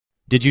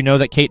Did you know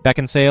that Kate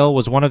Beckinsale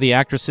was one of the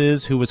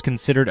actresses who was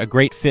considered a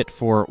great fit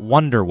for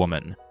Wonder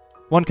Woman?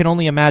 One can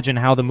only imagine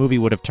how the movie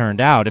would have turned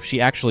out if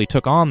she actually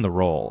took on the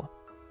role.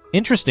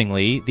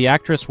 Interestingly, the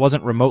actress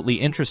wasn't remotely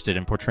interested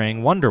in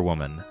portraying Wonder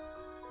Woman.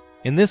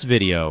 In this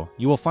video,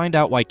 you will find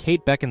out why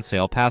Kate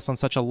Beckinsale passed on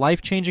such a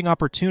life-changing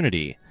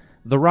opportunity,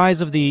 the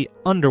rise of the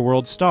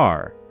underworld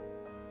star.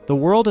 The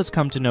world has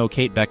come to know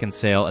Kate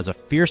Beckinsale as a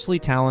fiercely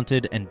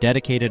talented and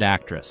dedicated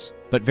actress,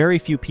 but very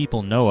few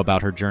people know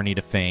about her journey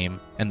to fame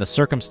and the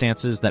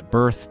circumstances that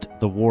birthed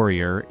the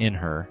warrior in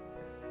her.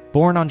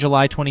 Born on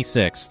July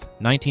 26,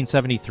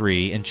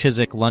 1973 in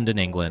Chiswick, London,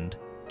 England,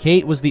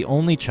 Kate was the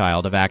only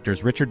child of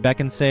actors Richard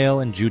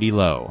Beckinsale and Judy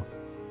Lowe.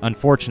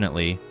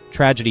 Unfortunately,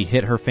 tragedy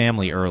hit her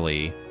family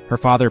early. Her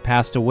father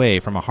passed away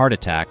from a heart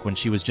attack when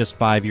she was just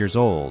 5 years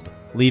old,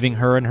 leaving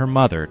her and her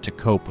mother to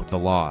cope with the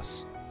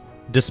loss.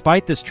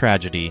 Despite this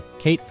tragedy,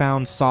 Kate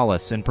found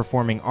solace in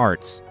performing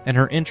arts, and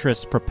her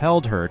interests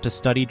propelled her to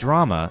study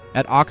drama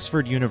at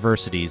Oxford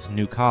University's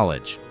New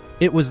College.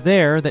 It was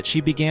there that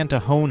she began to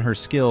hone her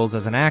skills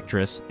as an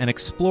actress and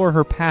explore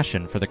her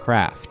passion for the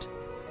craft.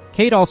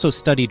 Kate also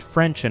studied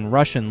French and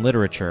Russian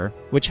literature,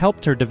 which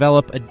helped her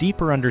develop a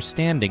deeper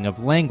understanding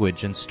of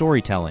language and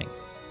storytelling.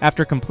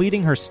 After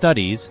completing her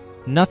studies,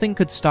 nothing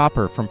could stop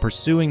her from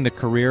pursuing the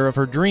career of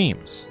her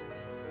dreams.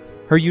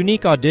 Her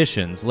unique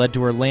auditions led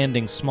to her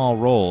landing small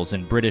roles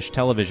in British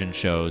television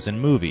shows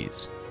and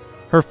movies.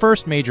 Her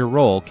first major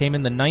role came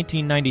in the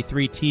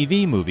 1993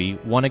 TV movie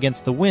One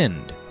Against the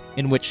Wind,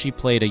 in which she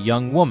played a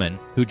young woman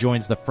who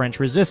joins the French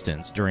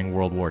resistance during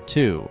World War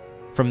II.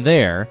 From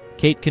there,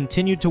 Kate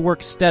continued to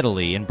work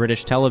steadily in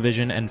British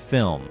television and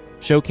film,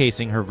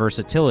 showcasing her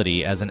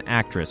versatility as an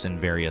actress in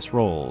various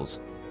roles.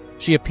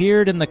 She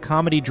appeared in the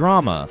comedy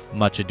drama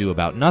Much Ado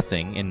About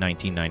Nothing in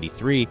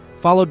 1993,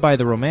 followed by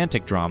the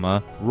romantic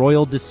drama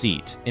Royal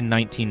Deceit in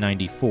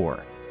 1994.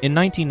 In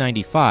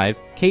 1995,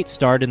 Kate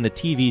starred in the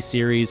TV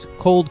series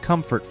Cold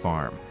Comfort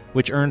Farm,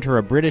 which earned her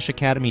a British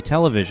Academy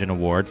Television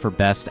Award for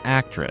Best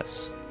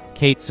Actress.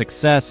 Kate's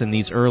success in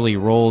these early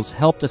roles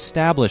helped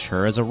establish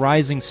her as a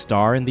rising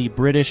star in the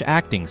British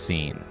acting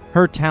scene.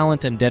 Her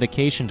talent and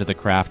dedication to the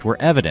craft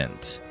were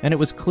evident, and it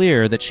was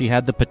clear that she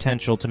had the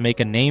potential to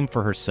make a name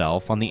for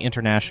herself on the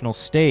international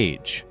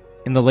stage.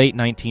 In the late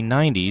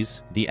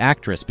 1990s, the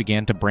actress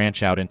began to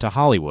branch out into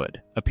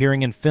Hollywood,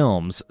 appearing in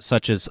films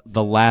such as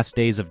The Last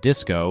Days of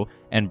Disco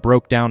and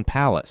Broke Down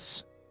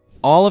Palace.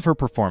 All of her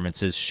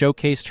performances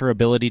showcased her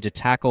ability to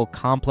tackle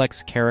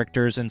complex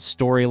characters and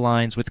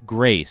storylines with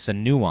grace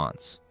and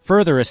nuance,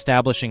 further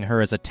establishing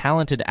her as a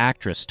talented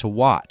actress to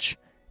watch.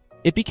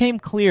 It became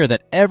clear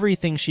that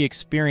everything she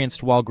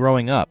experienced while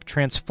growing up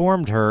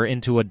transformed her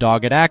into a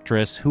dogged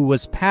actress who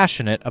was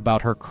passionate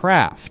about her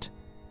craft.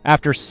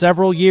 After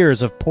several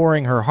years of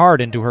pouring her heart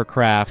into her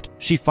craft,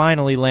 she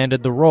finally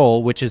landed the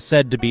role which is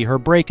said to be her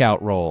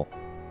breakout role.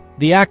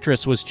 The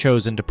actress was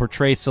chosen to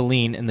portray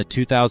Celine in the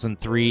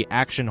 2003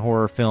 action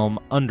horror film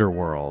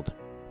Underworld.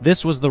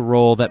 This was the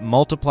role that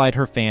multiplied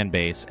her fan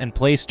base and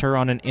placed her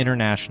on an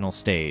international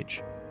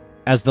stage.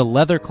 As the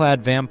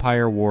leather-clad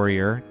vampire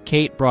warrior,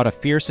 Kate brought a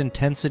fierce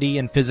intensity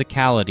and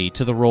physicality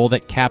to the role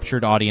that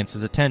captured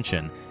audiences'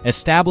 attention,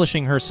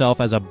 establishing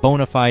herself as a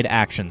bona fide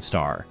action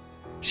star.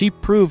 She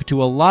proved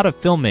to a lot of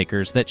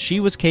filmmakers that she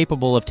was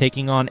capable of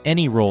taking on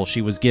any role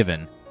she was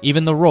given,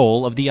 even the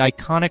role of the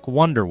iconic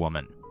Wonder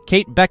Woman.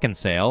 Kate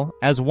Beckinsale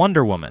as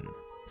Wonder Woman.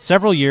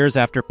 Several years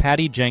after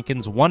Patty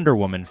Jenkins' Wonder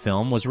Woman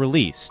film was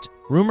released,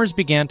 rumors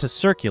began to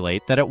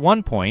circulate that at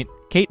one point,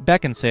 Kate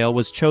Beckinsale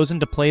was chosen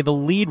to play the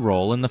lead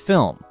role in the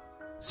film.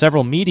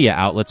 Several media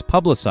outlets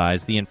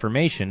publicized the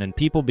information, and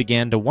people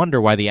began to wonder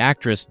why the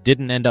actress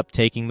didn't end up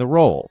taking the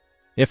role.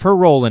 If her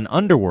role in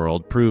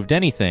Underworld proved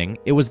anything,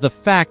 it was the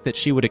fact that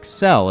she would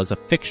excel as a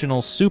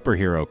fictional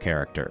superhero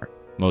character.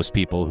 Most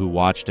people who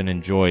watched and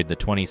enjoyed the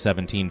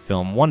 2017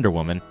 film Wonder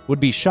Woman would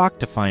be shocked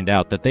to find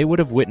out that they would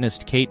have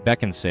witnessed Kate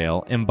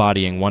Beckinsale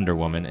embodying Wonder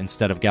Woman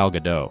instead of Gal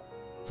Gadot.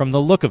 From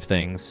the look of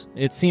things,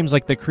 it seems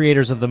like the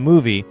creators of the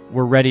movie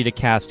were ready to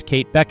cast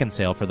Kate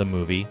Beckinsale for the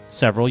movie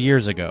several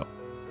years ago.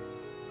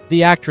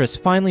 The actress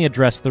finally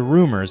addressed the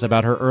rumors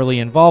about her early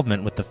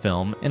involvement with the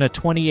film in a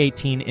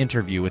 2018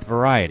 interview with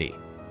Variety.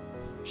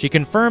 She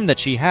confirmed that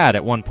she had,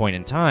 at one point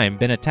in time,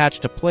 been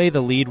attached to play the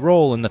lead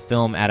role in the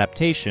film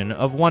adaptation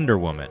of Wonder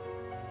Woman.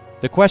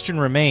 The question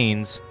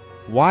remains,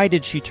 why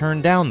did she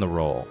turn down the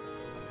role?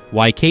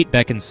 Why Kate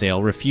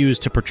Beckinsale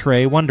refused to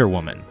portray Wonder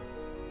Woman?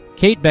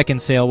 Kate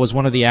Beckinsale was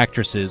one of the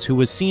actresses who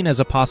was seen as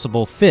a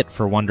possible fit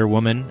for Wonder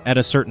Woman at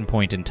a certain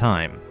point in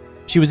time.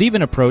 She was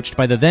even approached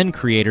by the then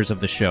creators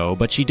of the show,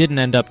 but she didn't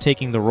end up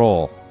taking the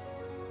role.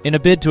 In a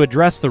bid to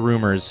address the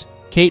rumors,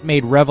 Kate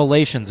made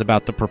revelations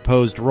about the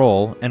proposed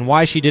role and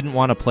why she didn't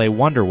want to play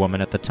Wonder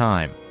Woman at the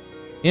time.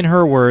 In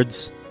her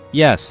words,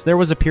 "Yes, there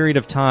was a period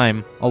of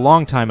time, a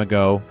long time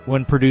ago,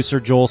 when producer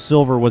Joel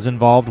Silver was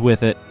involved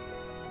with it.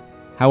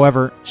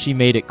 However, she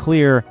made it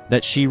clear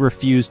that she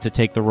refused to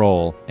take the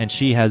role, and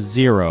she has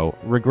zero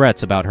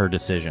regrets about her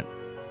decision."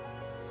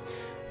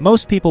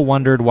 Most people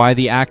wondered why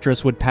the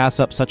actress would pass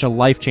up such a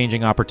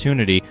life-changing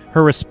opportunity.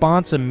 Her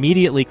response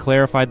immediately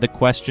clarified the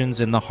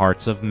questions in the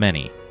hearts of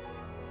many.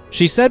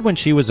 She said when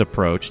she was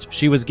approached,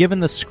 she was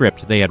given the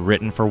script they had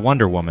written for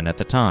Wonder Woman at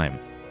the time.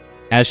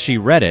 As she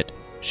read it,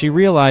 she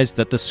realized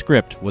that the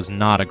script was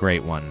not a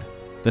great one.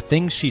 The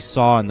things she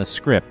saw in the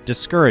script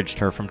discouraged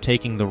her from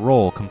taking the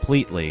role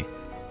completely.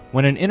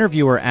 When an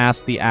interviewer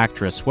asked the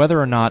actress whether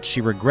or not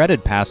she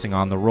regretted passing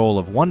on the role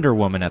of Wonder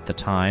Woman at the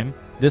time,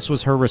 this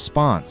was her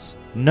response: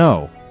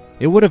 "No.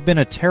 It would have been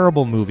a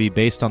terrible movie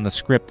based on the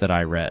script that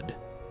I read."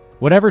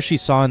 Whatever she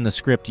saw in the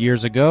script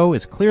years ago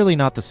is clearly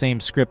not the same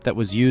script that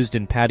was used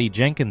in Patty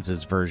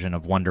Jenkins's version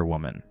of Wonder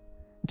Woman.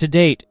 To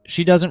date,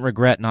 she doesn't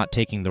regret not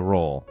taking the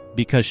role,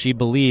 because she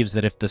believes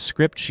that if the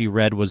script she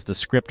read was the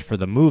script for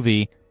the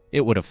movie,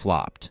 it would have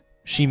flopped.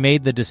 She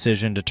made the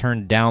decision to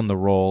turn down the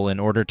role in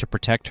order to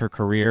protect her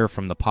career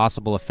from the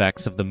possible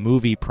effects of the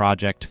movie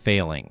project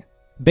failing.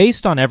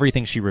 Based on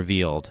everything she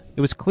revealed,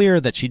 it was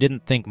clear that she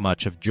didn't think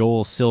much of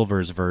Joel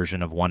Silver's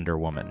version of Wonder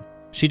Woman.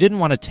 She didn't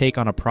want to take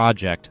on a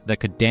project that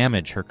could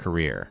damage her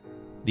career.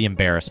 The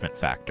embarrassment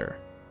factor.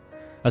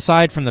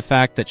 Aside from the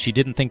fact that she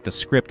didn't think the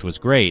script was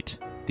great,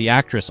 the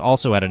actress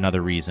also had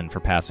another reason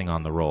for passing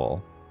on the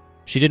role.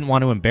 She didn't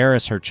want to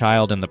embarrass her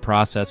child in the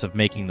process of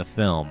making the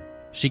film.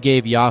 She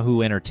gave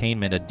Yahoo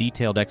Entertainment a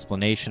detailed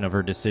explanation of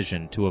her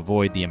decision to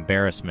avoid the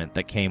embarrassment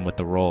that came with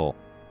the role.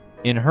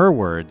 In her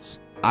words,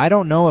 "I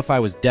don't know if I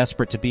was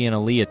desperate to be in a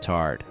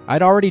leotard.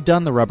 I'd already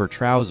done the rubber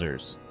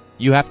trousers.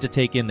 You have to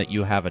take in that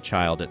you have a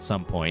child at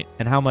some point,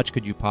 and how much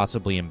could you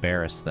possibly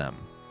embarrass them?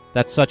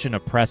 That's such an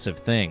oppressive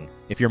thing.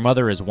 If your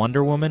mother is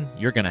Wonder Woman,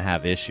 you're gonna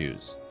have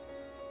issues."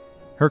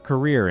 Her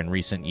career in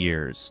recent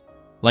years.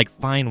 Like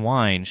fine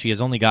wine, she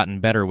has only gotten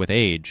better with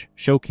age,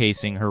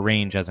 showcasing her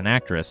range as an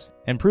actress,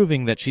 and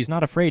proving that she's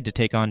not afraid to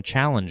take on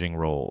challenging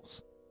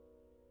roles.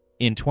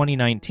 In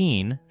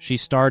 2019, she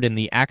starred in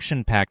the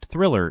action-packed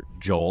thriller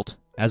Jolt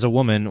as a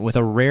woman with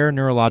a rare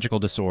neurological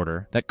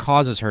disorder that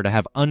causes her to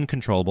have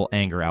uncontrollable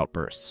anger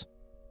outbursts.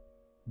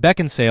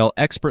 Beckinsale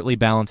expertly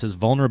balances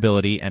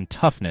vulnerability and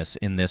toughness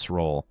in this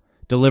role,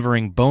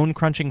 delivering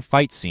bone-crunching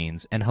fight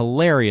scenes and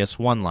hilarious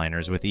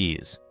one-liners with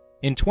ease.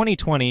 In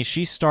 2020,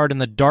 she starred in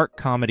the dark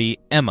comedy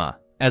Emma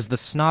as the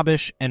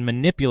snobbish and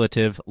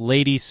manipulative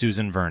Lady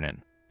Susan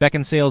Vernon.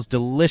 Beckinsale's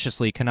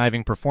deliciously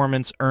conniving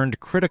performance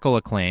earned critical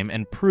acclaim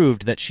and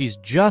proved that she's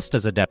just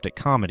as adept at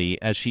comedy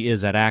as she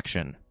is at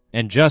action.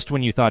 And just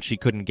when you thought she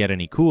couldn't get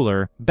any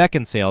cooler,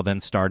 Beckinsale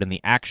then starred in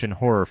the action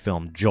horror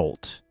film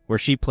Jolt, where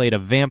she played a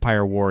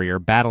vampire warrior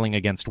battling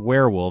against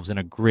werewolves in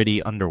a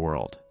gritty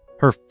underworld.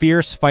 Her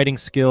fierce fighting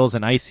skills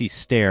and icy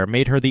stare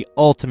made her the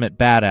ultimate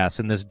badass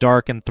in this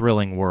dark and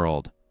thrilling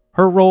world.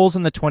 Her roles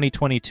in the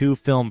 2022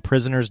 film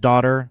Prisoner's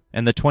Daughter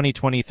and the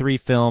 2023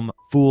 film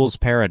Fool's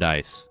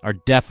Paradise are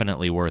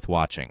definitely worth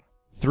watching.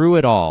 Through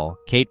it all,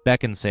 Kate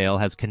Beckinsale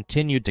has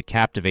continued to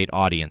captivate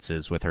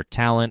audiences with her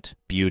talent,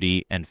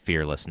 beauty, and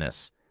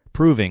fearlessness,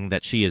 proving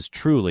that she is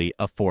truly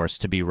a force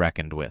to be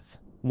reckoned with.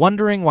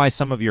 Wondering why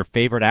some of your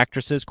favorite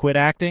actresses quit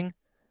acting?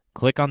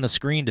 Click on the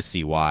screen to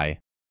see why.